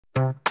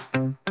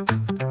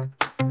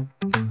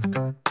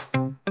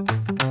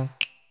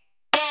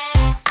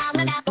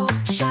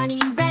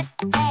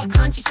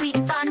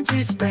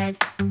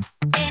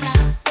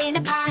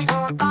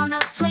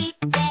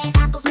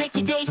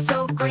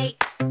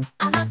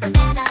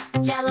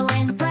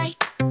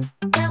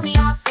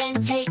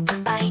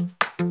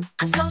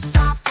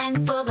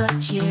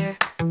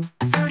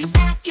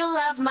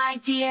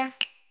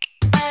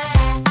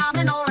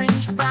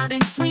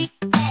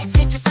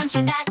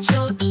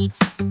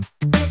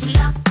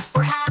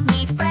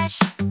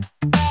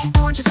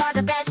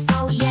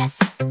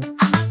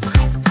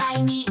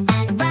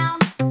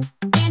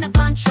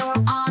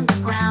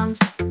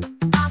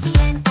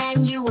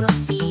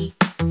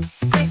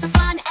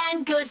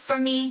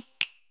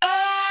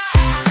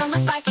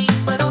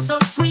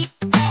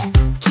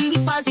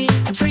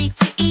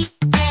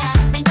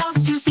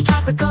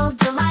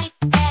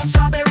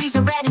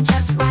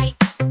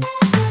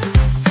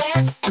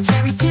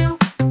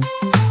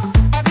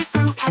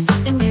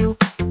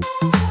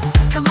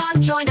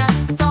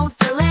don't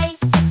delay.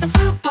 It's a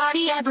fruit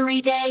party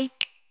every day.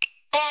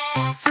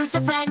 Fruit's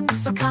a friend,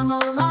 so come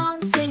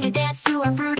along, sing and dance to our fruit.